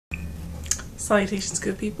Salutations,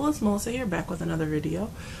 good people. It's Melissa here, back with another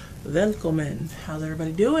video. Welcome. How's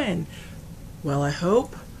everybody doing? Well, I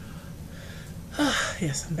hope.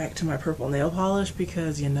 Yes, I'm back to my purple nail polish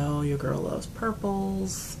because you know your girl loves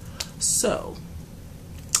purples. So,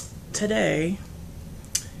 today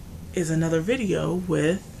is another video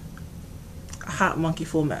with a hot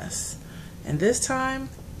Monkeyfool mess. And this time,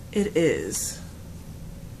 it is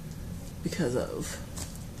because of...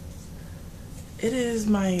 It is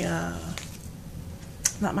my,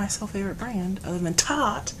 not my favorite brand, other than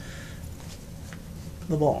TheBalm.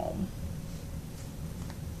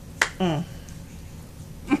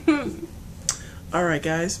 Alright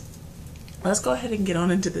guys, let's go ahead and get on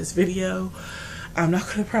into this video. I'm not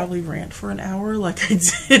going to probably rant for an hour like I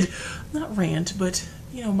did. Not rant, but,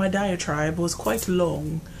 you know, my diatribe was quite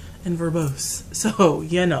long and verbose. So,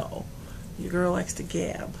 you know, your girl likes to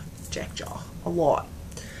gab, jackjaw, a lot.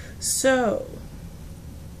 So...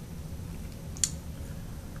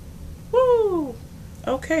 Woo!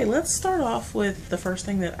 Okay, let's start off with the first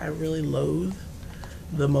thing that I really loathe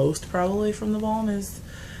the most probably from TheBalm is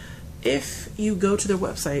if you go to their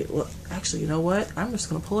website. Well, actually, you know what? I'm just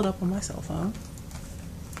going to pull it up on my cell phone.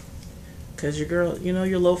 Because your girl, you know,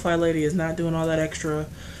 your lo-fi lady is not doing all that extra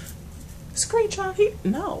screenshot here.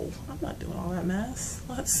 No, I'm not doing all that mess.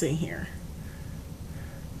 Let's see here.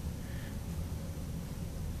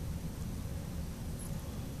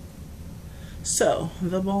 So,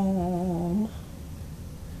 TheBalm,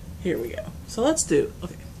 here we go. So let's do,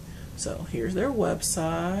 okay, so here's their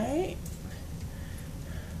website.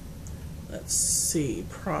 Let's see,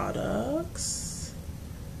 products.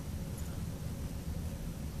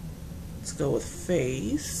 Let's go with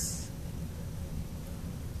face.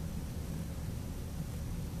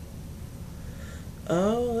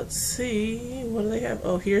 Oh, let's see, what do they have?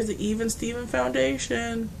 Oh, here's the Even Steven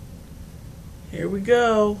foundation. Here we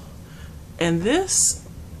go. And this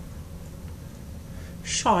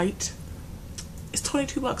shite is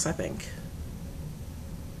 22 bucks, I think.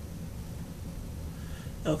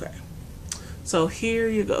 Okay. So here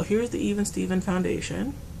you go. Here's the Even Steven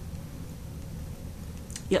foundation.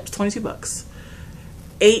 Yep, it's 22 bucks.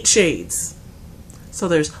 8 shades. So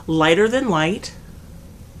there's lighter than light,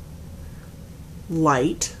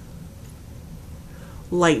 light,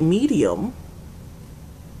 light medium,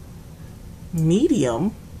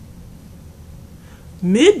 medium,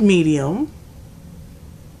 mid-medium,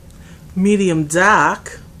 medium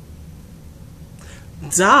dark,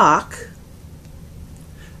 dark,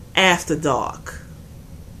 after dark.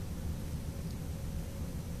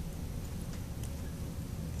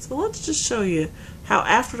 So let's just show you how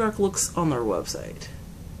After Dark looks on their website.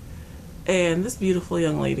 And this beautiful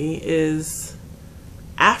young lady is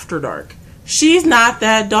After Dark. She's not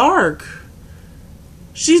that dark.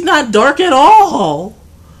 She's not dark at all.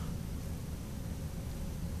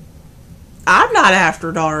 I'm not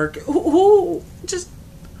After Dark. Who just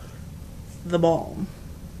TheBalm.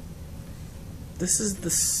 This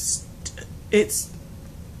is it's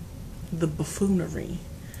the buffoonery,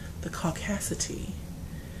 the caucasity.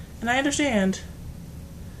 And I understand.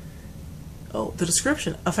 Oh, the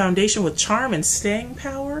description: a foundation with charm and staying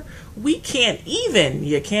power. You can't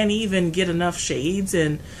even get enough shades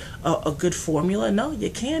and a good formula. No, you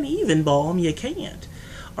can't even, Balm. You can't.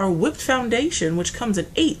 Our whipped foundation, which comes in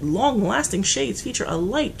 8 long-lasting shades, feature a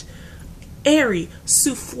light, airy,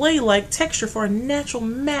 souffle-like texture for a natural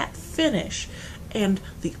matte finish. And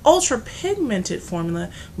the ultra-pigmented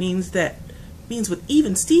formula means with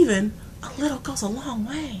Even Steven, a little goes a long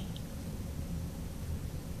way.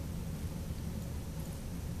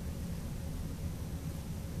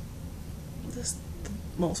 This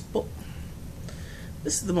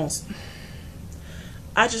is the most.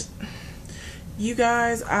 You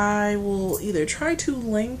guys, I will either try to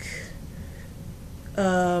link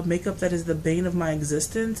makeup that is the bane of my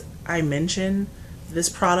existence. I mention this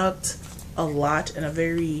product a lot in a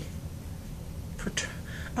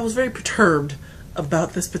I was very perturbed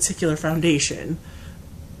about this particular foundation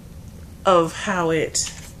of how it's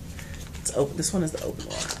open. This one is the open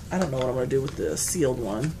one. I don't know what I'm going to do with the sealed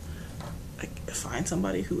one. Find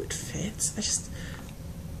somebody who it fits.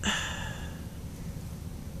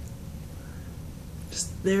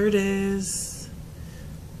 There it is.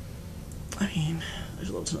 I mean,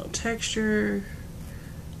 there's little to no texture.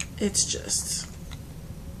 It's just...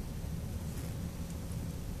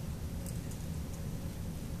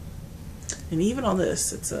 And even on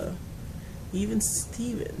this, it's a Even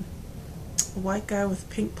Steven. A white guy with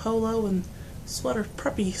pink polo and sweater,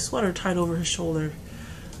 preppy sweater tied over his shoulder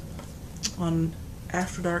on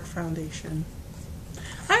After Dark foundation.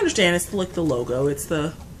 I understand it's like the logo. It's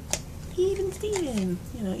the Even Steven,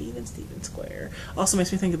 you know, even Steven Square. Also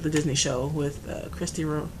makes me think of the Disney show with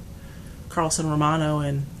Carlson Romano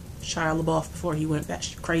and Shia LaBeouf before he went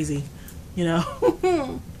batshit crazy, you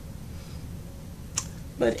know.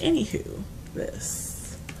 But anywho,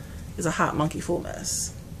 this is a hot Monkeyfool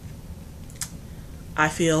mess. I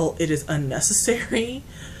feel it is unnecessary.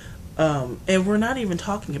 And we're not even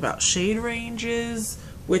talking about shade ranges,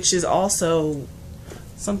 which is also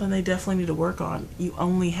something they definitely need to work on. You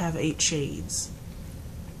only have 8 shades.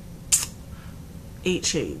 8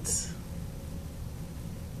 shades.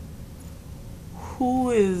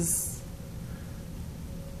 Who is...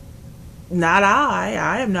 Not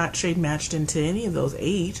I am not shade matched into any of those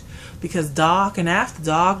 8 because Doc and After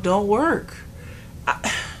Doc don't work.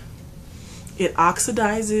 It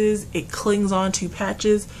oxidizes, it clings onto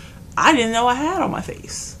patches I didn't know I had on my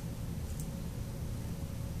face.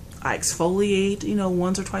 I exfoliate, you know,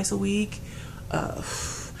 once or twice a week.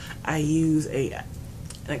 I use an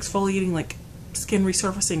exfoliating, like, skin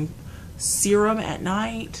resurfacing serum at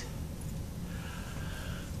night.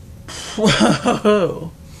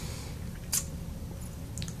 Whoa.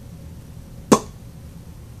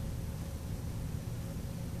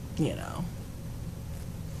 You know,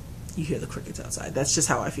 you hear the crickets outside. That's just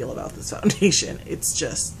how I feel about this foundation. It's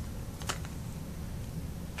just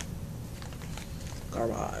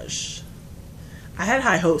garbage. I had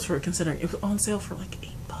high hopes for it considering it was on sale for like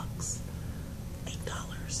 $8.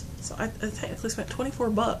 $8. So I technically spent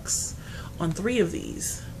 $24 on 3 of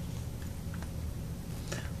these.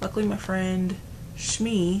 Luckily my friend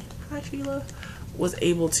Shmi, hi Sheila, was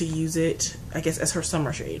able to use it, I guess, as her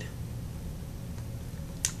summer shade.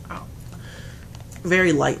 Oh.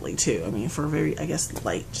 Very lightly too. I mean, for very, I guess,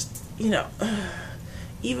 light, just, you know,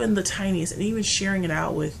 even the tiniest, and even sharing it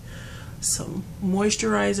out with some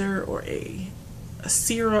moisturizer or a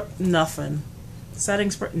syrup, nothing.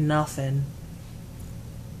 Setting spray, nothing.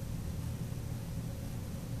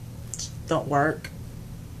 Don't work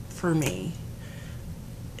for me.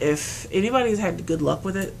 If anybody's had good luck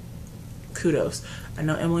with it, kudos. I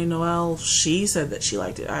know Emily Noel, she said that she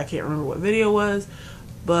liked it. I can't remember what video it was,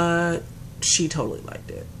 but she totally liked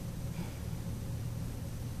it.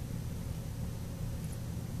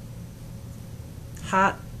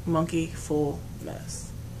 Hot Monkeyfool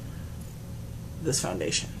mess. This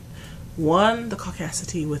foundation. 1, the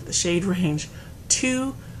caucasity with the shade range.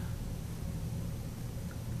 2,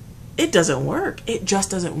 it doesn't work. It just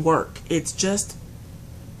doesn't work. It's just,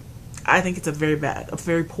 I think it's a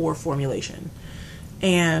very poor formulation.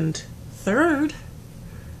 And 3rd,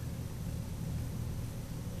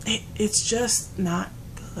 it's just not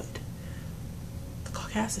good. The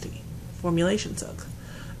caucasity formulation sucks.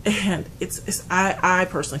 And I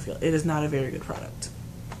personally feel it is not a very good product.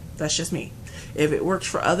 That's just me. If it works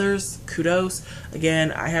for others, kudos.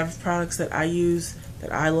 Again, I have products that I use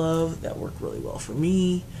that I love that work really well for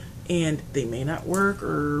me, and they may not work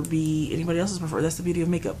or be anybody else's preferred. That's the beauty of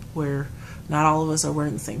makeup, where not all of us are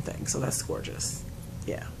wearing the same thing. So that's gorgeous.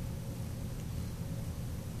 Yeah.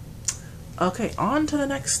 Okay, on to the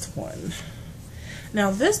next one. Now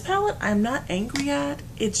this palette I'm not angry at.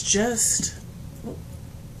 It's just, oh,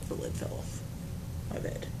 the lid fell off. My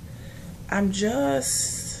bad. I'm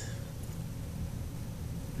just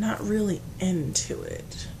not really into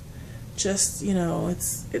it. Just, you know,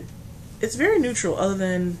 it's very neutral other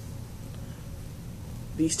than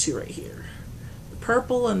these 2 right here. The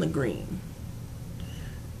purple and the green.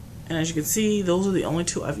 And as you can see, those are the only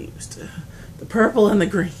 2 I've used. The purple and the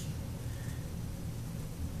green.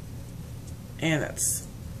 And that's,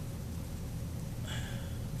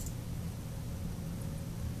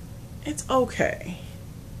 it's okay.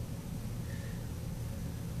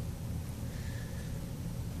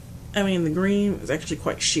 I mean, the green is actually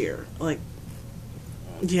quite sheer. Like,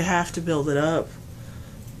 you have to build it up.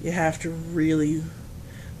 You have to really,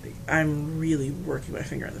 I'm really working my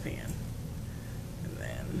finger in the pan. And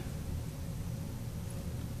then,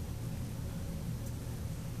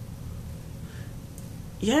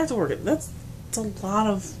 you have to work it. That's a lot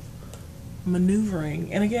of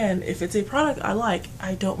maneuvering. And again, if it's a product I like,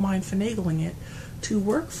 I don't mind finagling it to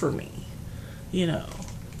work for me, you know.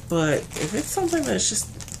 But if it's something that's just,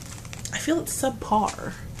 I feel it's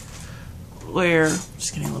subpar, where,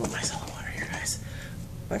 just getting a little micellar water here, guys.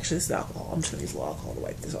 Actually, this is alcohol. I'm just gonna use a little alcohol to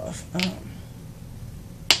wipe this off.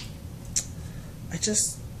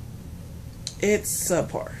 It's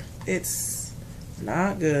subpar. It's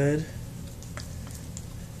not good.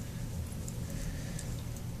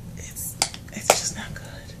 It's just not good.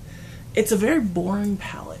 It's a very boring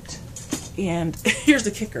palette. And here's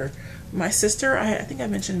the kicker. My sister, I think I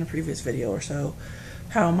mentioned in a previous video or so,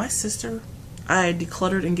 how my sister, I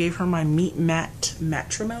decluttered and gave her my Meet Matte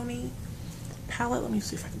Matrimony palette. Let me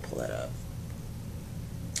see if I can pull that up.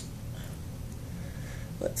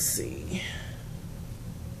 Let's see.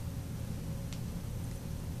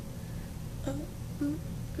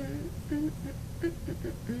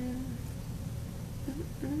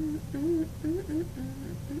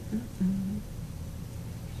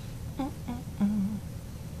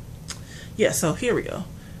 Yeah, so here we go.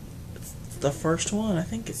 It's the first one. I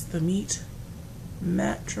think it's the Meet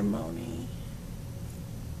Matrimony.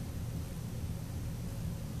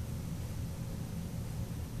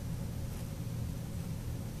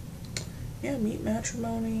 Yeah, Meet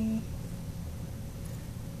Matrimony.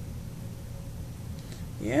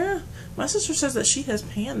 Yeah, my sister says that she has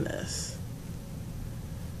panned this.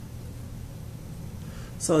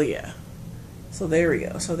 So yeah, so there we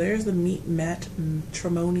go. So there's the Meet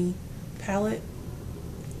Matrimony palette,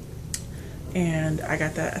 and I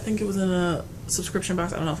got that. I think it was in a subscription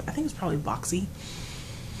box. I don't know if, I think it was probably boxy.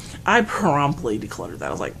 I promptly decluttered that.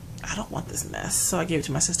 I was like, I don't want this mess, so I gave it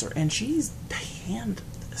to my sister, and she's panned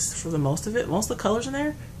this for the most of it. Most of the colors in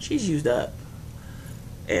there, she's used up.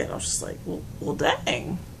 And I was just like, well,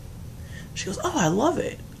 dang. She goes, oh, I love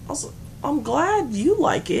it. I was like, I'm glad you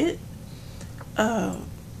like it. I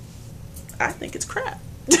think it's crap.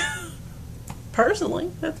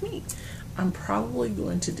 Personally, that's me. I'm probably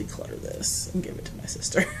going to declutter this and give it to my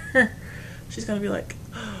sister. She's going to be like,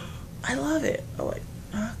 oh, I love it. I'm like,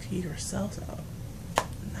 knock yourself out.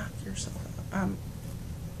 Knock yourself out.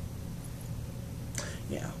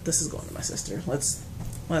 Yeah, this is going to my sister. Let's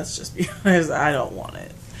just be honest. I don't want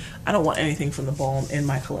it. I don't want anything from TheBalm in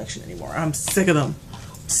my collection anymore. I'm sick of them.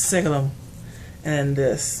 I'm sick of them. And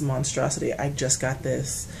this monstrosity, I just got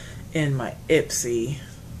this in my Ipsy.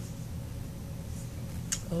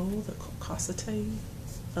 Oh, the cocosity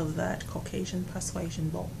of that Caucasian persuasion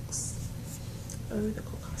box. Oh, the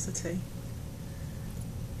cocosity.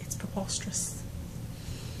 It's preposterous.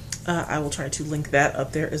 I will try to link that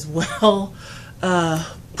up there as well.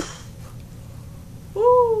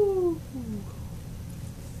 Woo.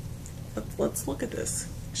 Let's look at this,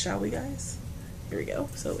 shall we, guys? Here we go.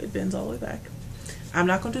 So it bends all the way back. I'm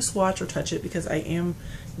not going to swatch or touch it because I am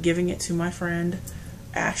giving it to my friend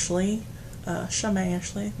Ashley, Shama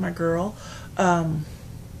Ashley, my girl.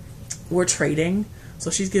 We're trading, so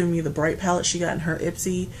she's giving me the bright palette she got in her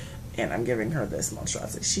Ipsy, and I'm giving her this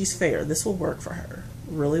monstrosity. She's fair. This will work for her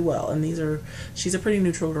really well. And these are, she's a pretty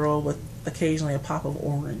neutral girl with occasionally a pop of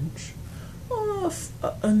orange,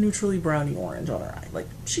 a neutrally browny orange on her eye. Like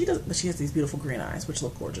she does, but she has these beautiful green eyes, which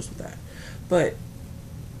look gorgeous with that. But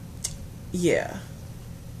yeah.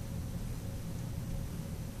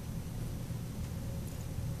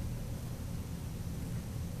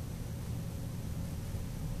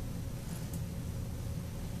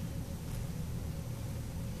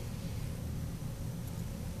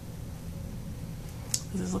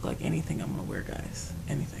 Does this look like anything I'm gonna wear, guys?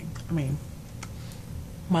 Anything. I mean,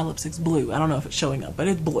 my lipstick's blue. I don't know if it's showing up, but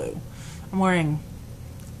it's blue. I'm wearing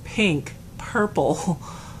pink, purple,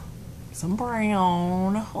 some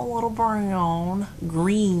brown, a little brown,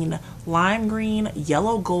 green, lime green,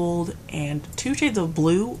 yellow gold, and 2 shades of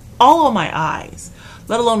blue all on my eyes.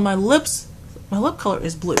 Let alone my lips. My lip color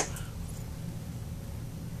is blue.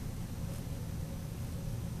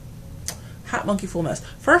 Hot Monkeyfool mess.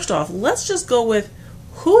 First off, let's just go with,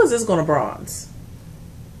 who is this gonna bronze?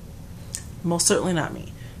 Most certainly not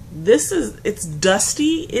me. This is, it's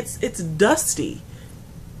dusty. It's dusty.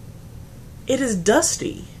 It is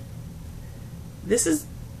dusty. This is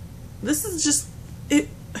just it.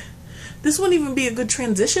 This wouldn't even be a good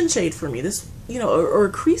transition shade for me. This, you know, or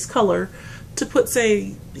a crease color to put,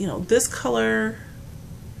 say, you know, this color.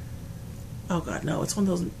 Oh God, no! It's one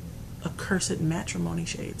of those accursed matrimony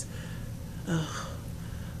shades. Ugh.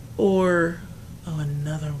 Or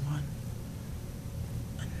another one.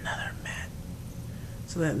 Another matte.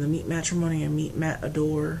 So that the Meet Matrimony and Meet Matte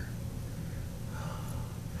Adore.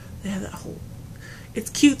 They have that whole. It's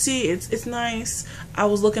cutesy. It's nice. I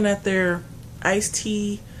was looking at their iced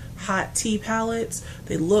tea, hot tea palettes.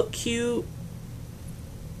 They look cute.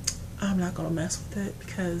 I'm not gonna mess with it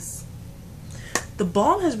because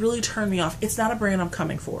TheBalm has really turned me off. It's not a brand I'm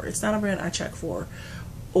coming for. It's not a brand I check for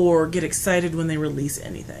or get excited when they release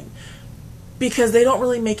anything, because they don't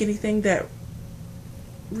really make anything that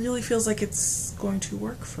really feels like it's going to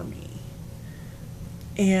work for me.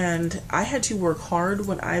 And I had to work hard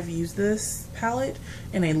when I've used this palette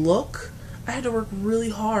in a look. I had to work really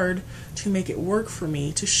hard to make it work for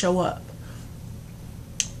me to show up.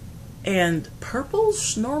 And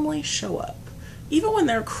purples normally show up. Even when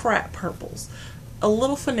they're crap purples. a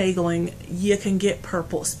little finagling, you can get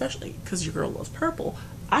purple, especially because your girl loves purple.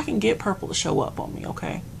 I can get purple to show up on me,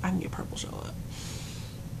 okay? I can get purple to show up.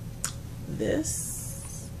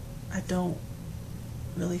 This, I don't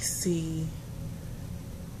really see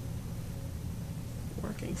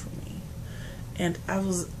working for me. And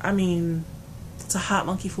I mean, it's a hot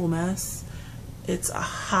Monkeyfool mess. It's a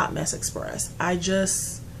hot mess express. I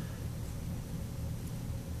just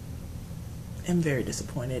am very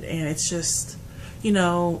disappointed. And it's just, you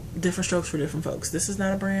know, different strokes for different folks. This is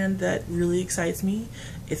not a brand that really excites me.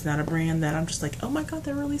 It's not a brand that I'm just like, oh my god,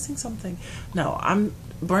 they're releasing something. No,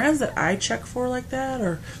 brands that I check for like that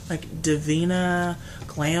are like Divina,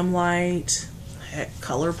 Glamlight, heck,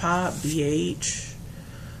 ColourPop, BH,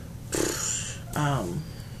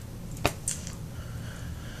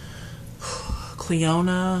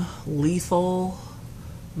 Cleona, Lethal,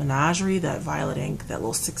 Menagerie, that violet ink, that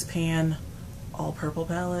little 6-pan all purple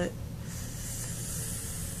palette.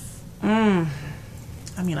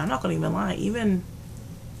 I mean, I'm not gonna even lie, even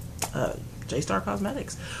J-Star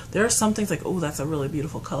Cosmetics, there are some things like, oh, that's a really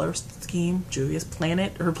beautiful color scheme. Juvia's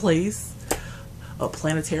Planet or Place, a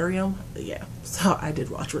planetarium. Yeah, so I did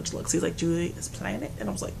watch Rich Looks. He's like, Juvia's Planet, and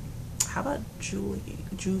I was like, how about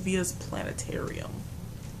Juvia's Planetarium?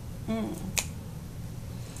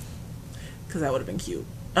 Because that would have been cute.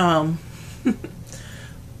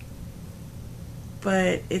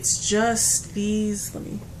 But it's just these, let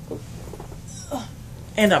me,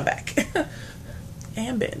 and I'm back.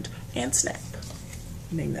 And bend and snap.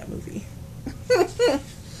 Name that movie.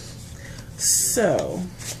 So,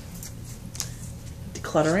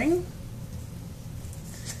 decluttering,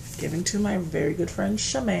 giving to my very good friend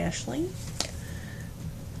Shamashley.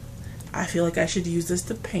 I feel like I should use this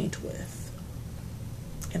to paint with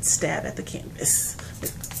and stab at the canvas.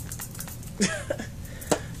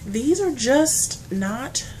 These are just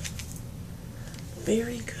not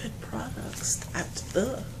very good products.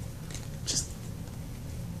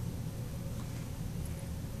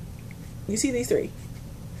 You see these three?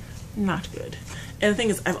 Not good. And the thing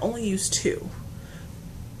is, I've only used 2.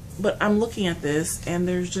 But I'm looking at this and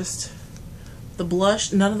there's just the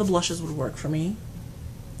blush, none of the blushes would work for me.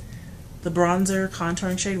 The bronzer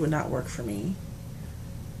contouring shade would not work for me.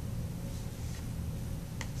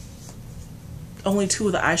 Only 2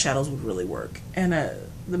 of the eyeshadows would really work. And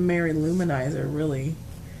the Mary Luminizer really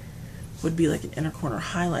would be like an inner corner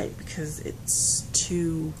highlight because it's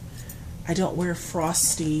too, I don't wear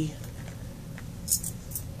frosty.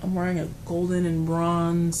 I'm wearing a golden and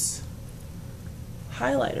bronze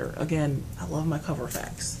highlighter. Again, I love my cover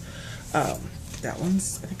facts. That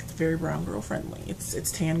one's, I think it's very brown girl friendly.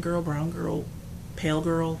 It's tan girl, brown girl, pale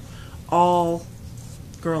girl, all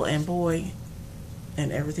girl and boy,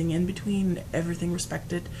 and everything in between, everything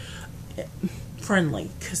respected, friendly,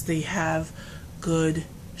 because they have good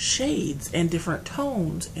shades and different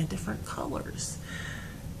tones and different colors.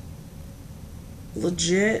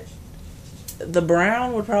 Legit, the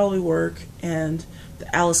brown would probably work, and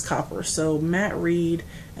the Alice Copper. So Matte Reed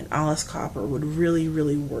and Alice Copper would really,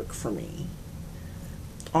 really work for me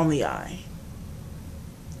on the eye.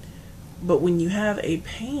 But when you have a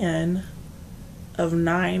pan of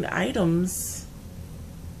 9 items,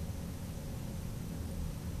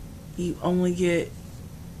 you only get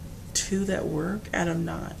 2 that work out of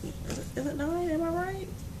 9. Is it 9? Am I right?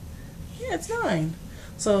 Yeah, it's 9.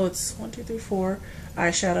 So it's 1, 2, 3, 4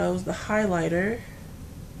 eyeshadows, the highlighter,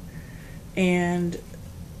 and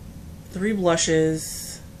 3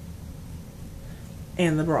 blushes,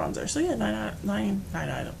 and the bronzer. So yeah,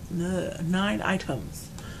 9 items.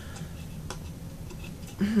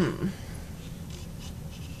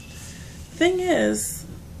 Thing is,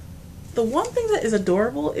 the one thing that is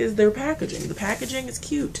adorable is their packaging. The packaging is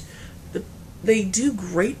cute. They do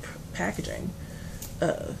great packaging.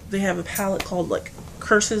 They have a palette called like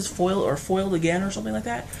Curses Foil or Foiled Again or something like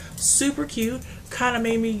that. Super cute. Kind of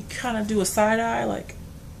made me kind of do a side eye like,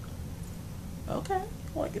 okay,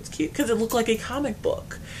 like it's cute because it looked like a comic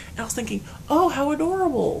book. And I was thinking, oh, how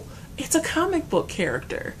adorable. It's a comic book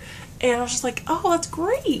character. And I was just like, oh, that's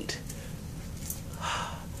great.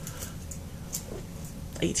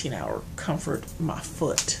 18-hour comfort my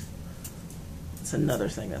foot. It's another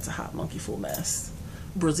thing that's a hot Monkeyfool mess.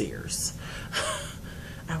 Braziers.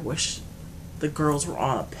 I wish the girls were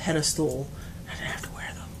on a pedestal. I didn't have to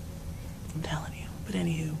wear them. I'm telling you. But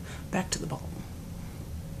anywho, back to the balm.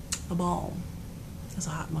 The balm is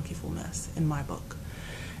a hot Monkeyfool mess in my book.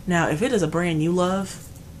 Now, if it is a brand you love,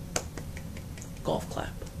 golf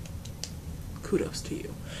clap. Kudos to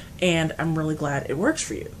you. And I'm really glad it works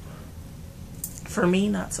for you. For me,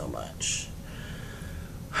 not so much.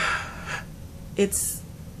 It's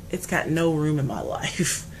it's got no room in my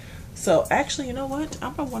life. So actually, you know what?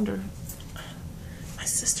 I'm gonna wonder. My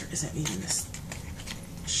sister isn't needing this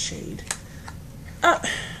shade.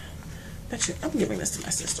 Bet you I'm giving this to my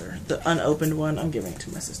sister. The unopened one, I'm giving it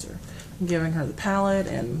to my sister. I'm giving her the palette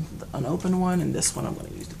and the unopened one, and this one I'm going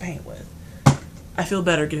to use to paint with. I feel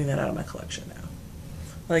better getting that out of my collection now.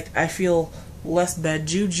 Like, I feel less bad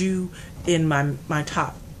juju in my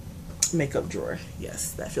top makeup drawer.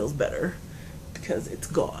 Yes, that feels better because it's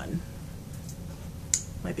gone.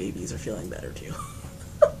 My babies are feeling better too.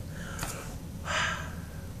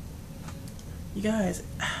 You guys,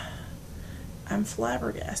 I'm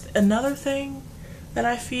flabbergasted. Another thing that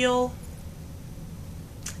I feel,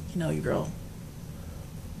 you know, you girl,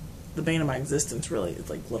 the bane of my existence really is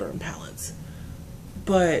like glitter and palettes.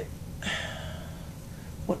 But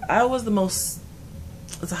what I was the most,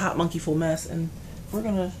 it's a hot monkeyful mess, and we're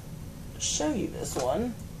gonna show you this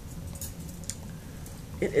one.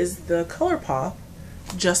 It is the ColourPop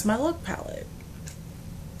Just My Look palette.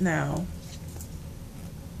 Now,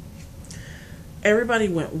 everybody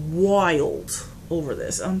went wild over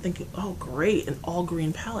this. I'm thinking, oh great, an all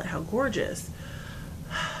green palette, how gorgeous.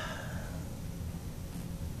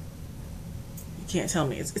 You can't tell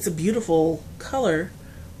me. It's a beautiful color,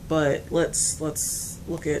 but let's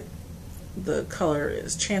look at the color.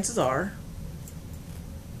 Is chances are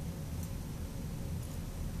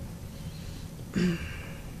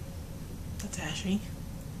that's ashy.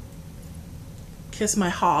 Kiss My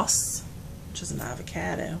Hoss, which is an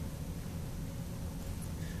avocado.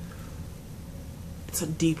 It's a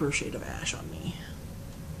deeper shade of ash on me.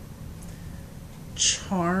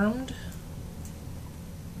 Charmed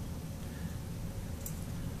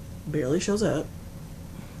barely shows up.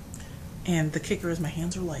 And the kicker is my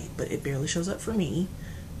hands are light, but it barely shows up for me,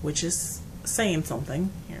 which is saying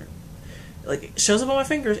something here. Like, it shows up on my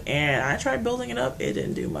fingers, and I tried building it up. It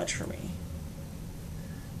didn't do much for me.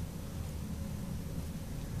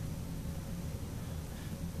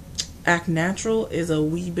 Act Natural is a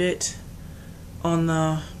wee bit on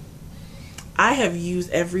the, I have used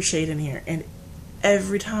every shade in here, and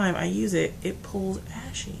every time I use it, it pulls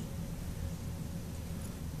ashy.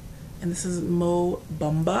 And this is Mo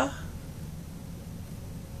Bamba.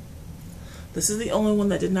 This is the only one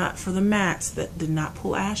that did not, for the mattes, that did not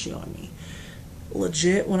pull ashy on me.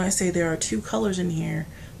 Legit, when I say there are two colors in here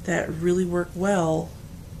that really work well,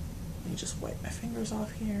 let me just wipe my fingers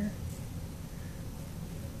off here.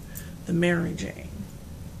 The Mary Jane.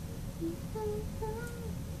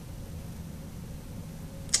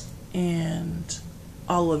 And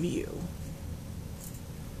All of You.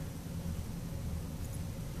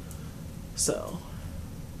 So,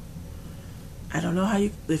 I don't know how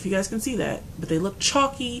if you guys can see that, but they look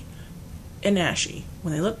chalky and ashy.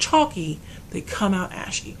 When they look chalky, they come out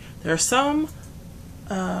ashy. There are some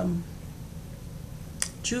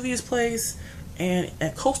Juvia's Place and a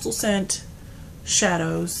Coastal Scent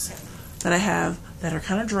shadows that I have that are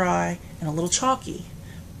kind of dry and a little chalky.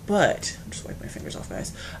 But, I'll just wipe my fingers off,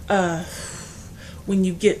 guys. When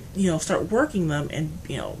you get, start working them and,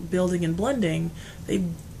 building and blending, they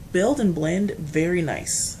build and blend very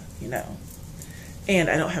nice, And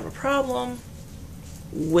I don't have a problem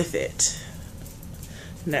with it.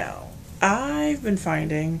 Now, I've been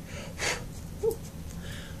finding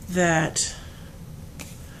that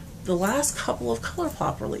the last couple of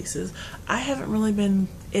ColourPop releases, I haven't really been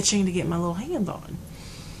itching to get my little hands on,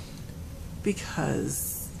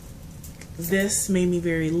 because this made me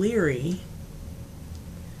very leery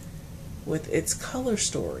with its color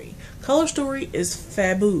story. Color story is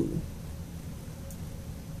faboo,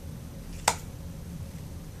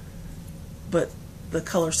 but the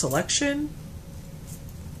color selection,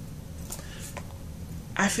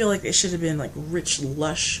 I feel like it should have been like rich,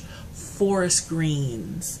 lush forest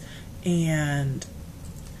greens and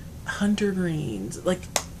hunter greens. Like,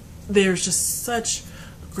 there's just such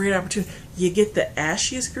great opportunity. You get the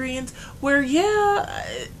ashiest greens where, yeah,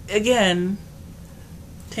 again,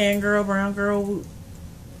 tan girl, brown girl,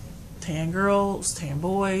 tan girls, tan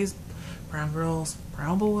boys, brown girls,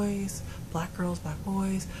 brown boys, black girls, black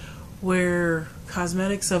boys, where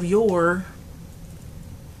cosmetics of yore,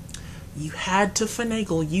 you had to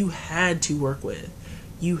finagle, you had to work with,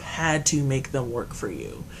 you had to make them work for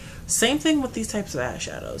you. Same thing with these types of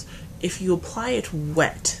eyeshadows. If you apply it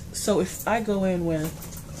wet, so if I go in with,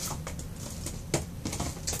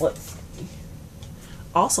 let's see,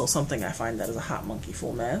 also something I find that is a hot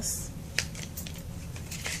monkeyful mess,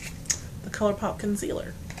 the ColourPop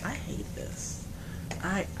concealer. I hate this.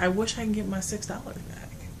 I wish I can get my $6 back.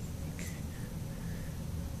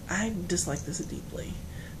 I dislike this deeply.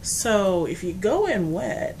 So if you go in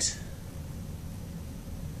wet,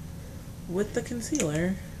 with the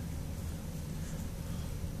concealer.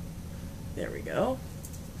 There we go.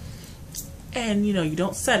 And you know, you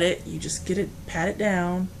don't set it, you just get it, pat it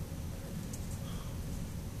down.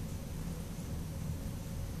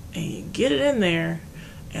 And you get it in there,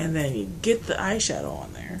 and then you get the eyeshadow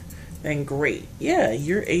on there. Then great. Yeah,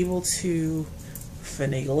 you're able to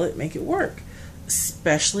finagle it, make it work.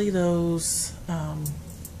 Especially those,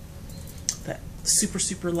 that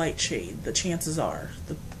super light shade. The chances are,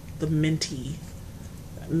 the minty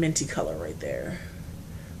color right there.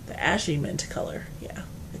 The ashy mint color. Yeah,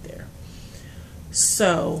 right there.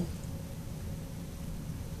 So,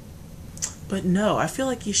 but no, I feel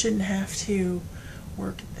like you shouldn't have to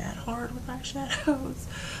work that hard with eyeshadows,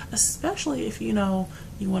 especially if you know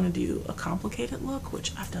you want to do a complicated look,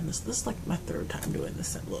 which I've done this is like my 3rd time doing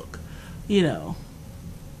this look. You know,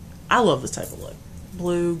 I love this type of look.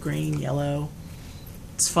 Blue, green, yellow.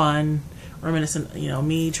 It's fun, reminiscent, you know,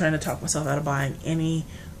 me trying to talk myself out of buying any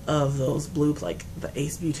of those blue, like the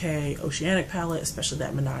Ace Beauté Oceanic palette, especially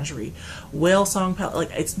that Menagerie Whale Song palette.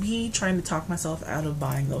 Like, it's me trying to talk myself out of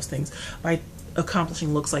buying those things by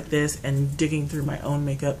accomplishing looks like this and digging through my own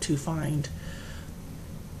makeup to find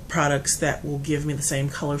products that will give me the same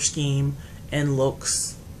color scheme and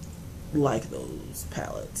looks like those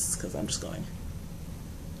palettes, because I'm just going,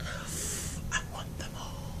 I want them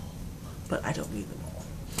all, but I don't need them all.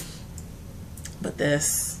 But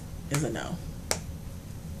this is a no.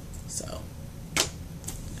 So,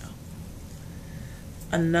 no.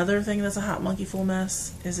 Another thing that's a hot Monkeyfool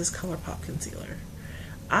mess is this ColourPop concealer.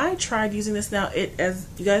 I tried using this. Now, it, as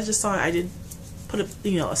you guys just saw, I did put a,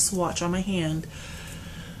 you know, a swatch on my hand.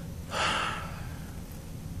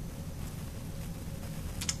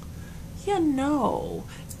 Yeah, no,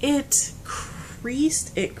 it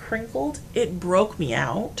creased, it crinkled, it broke me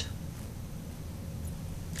out.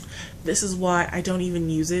 This is why I don't even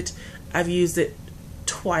use it. I've used it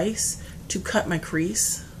twice to cut my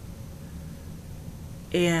crease,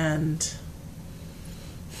 and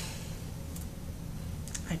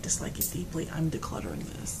I dislike it deeply. I'm decluttering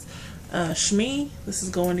this. Shmee, this is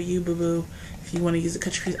going to you, boo-boo. If you want to use it,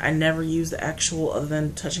 cut your crease. I never use the actual, other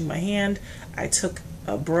than touching my hand. I took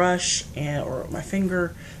a brush or my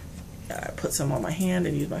finger, I put some on my hand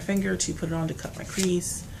and used my finger to put it on to cut my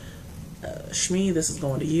crease. Shmee, this is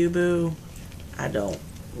going to you, boo. I don't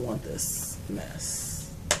want this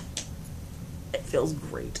mess. It feels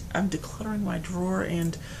great. I'm decluttering my drawer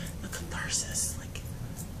and the catharsis. Like,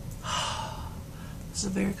 this is a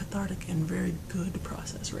very cathartic and very good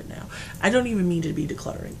process right now. I don't even mean to be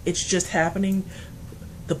decluttering. It's just happening.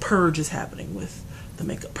 The purge is happening with the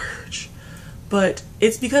makeup purge. But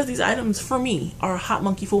it's because these items, for me, are a hot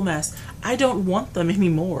Monkeyfool mess. I don't want them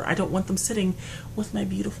anymore. I don't want them sitting with my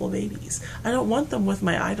beautiful babies. I don't want them with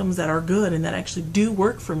my items that are good and that actually do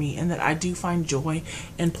work for me and that I do find joy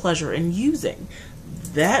and pleasure in using.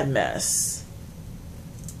 That mess.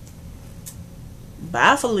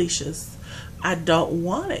 Bye, Felicia's. I don't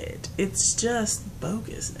want it. It's just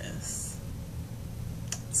bogusness.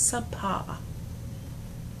 Subpar.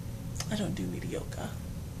 I don't do mediocre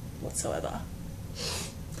whatsoever.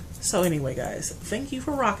 So anyway, guys, thank you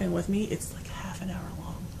for rocking with me. It's like half an hour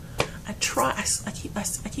long. I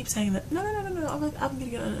keep saying that no, I'm gonna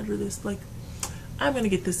get under this, like I'm gonna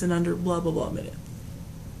get this in under blah blah blah minute.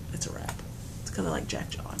 It's a wrap. It's because I like Jack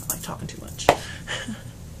Jaw and I like talking too much.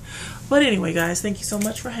 But anyway, guys, thank you so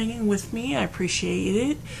much for hanging with me. I appreciate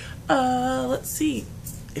it. Let's see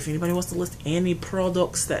if anybody wants to list any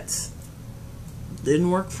products that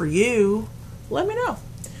didn't work for you. Let me know.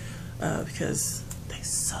 Because they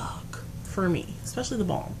suck for me, especially the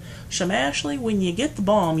balm. Shamashley, when you get the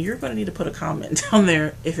balm, you're going to need to put a comment down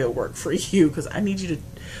there if it worked for you, because I need you to,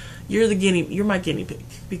 you're my guinea pig,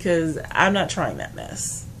 because I'm not trying that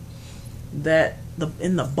mess. That,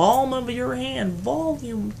 in the balm of your hand,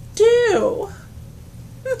 volume 2.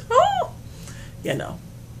 Yeah, no.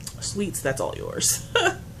 Sweets, that's all yours.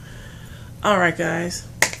 Alright, guys.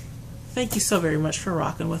 Thank you so very much for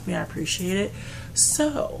rocking with me. I appreciate it.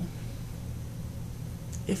 So,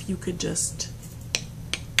 if you could just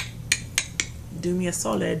do me a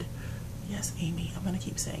solid. Yes, Amy, I'm going to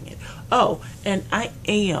keep saying it. Oh, and I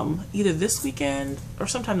am, either this weekend or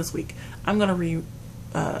sometime this week, I'm going to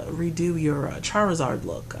redo your Charizard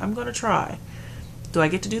look. I'm going to try. Do I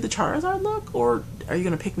get to do the Charizard look, or are you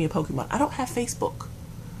going to pick me a Pokemon? I don't have Facebook.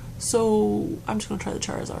 So, I'm just going to try the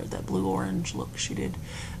Charizard, that blue-orange look she did.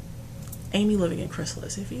 Amy living in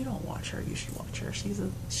Chrysalis. If you don't watch her, you should watch her.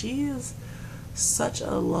 She is such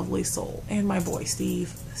a lovely soul. And my boy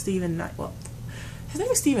Steven Nice. Well, his name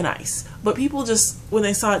is Steven Nice, but people just, when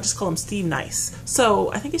they saw it, just call him Steve Nice. So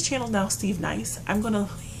I think his channel's now Steve Nice. I'm gonna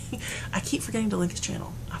I keep forgetting to link his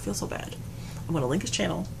channel. I feel so bad. I'm going to link his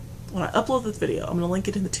channel. When I upload this video, I'm going to link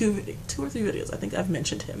it in the two or three videos. I think I've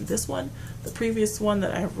mentioned him. This one, the previous one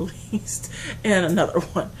that I have released, and another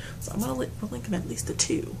one. So I'm going to link him at least the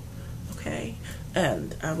two. Okay?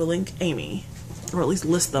 And I will link Amy, or at least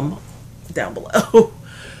list them down below.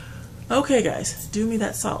 Okay, guys, do me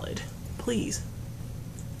that solid. Please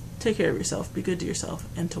take care of yourself, be good to yourself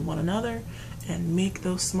and to one another, and make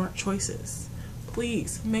those smart choices.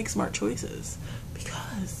 Please make smart choices,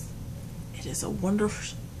 because it is a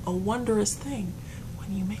wondrous thing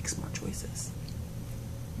when you make smart choices.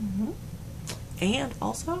 And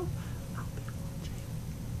also, I'll be watching.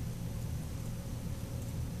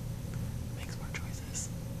 Make smart choices.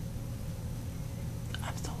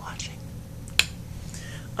 I'm still watching.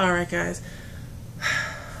 Alright, guys.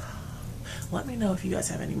 Let me know if you guys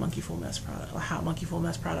have any Monkeyfool Mess product, hot Monkeyfool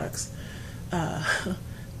Mess products,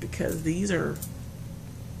 because these are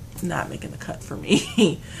not making the cut for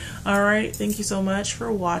me. Alright, thank you so much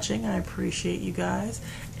for watching. I appreciate you guys,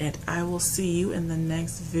 and I will see you in the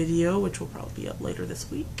next video, which will probably be up later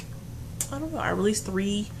this week. I don't know, I released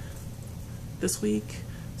 3 this week,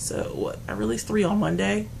 so what, I released 3 on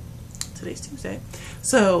Monday. Today's Tuesday,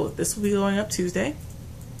 so this will be going up Tuesday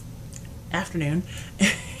afternoon,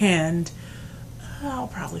 and I'll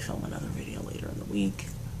probably film another video later in the week.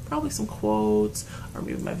 Probably some quotes, or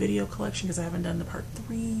maybe my video collection, because I haven't done the part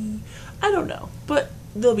 3. I don't know, but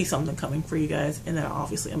there'll be something coming for you guys, and then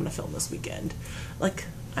obviously I'm going to film this weekend, like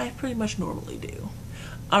I pretty much normally do.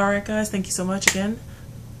 Alright guys, thank you so much again.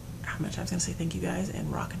 How many times I'm going to say thank you guys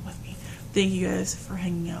and rocking with me. Thank you guys for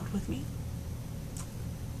hanging out with me.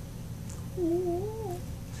 Ooh.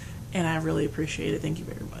 And I really appreciate it. Thank you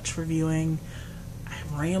very much for viewing. I'm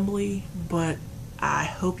rambly, but I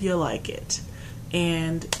hope you like it.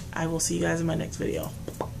 And I will see you guys in my next video.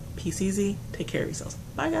 Peace easy. Take care of yourselves.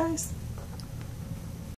 Bye, guys.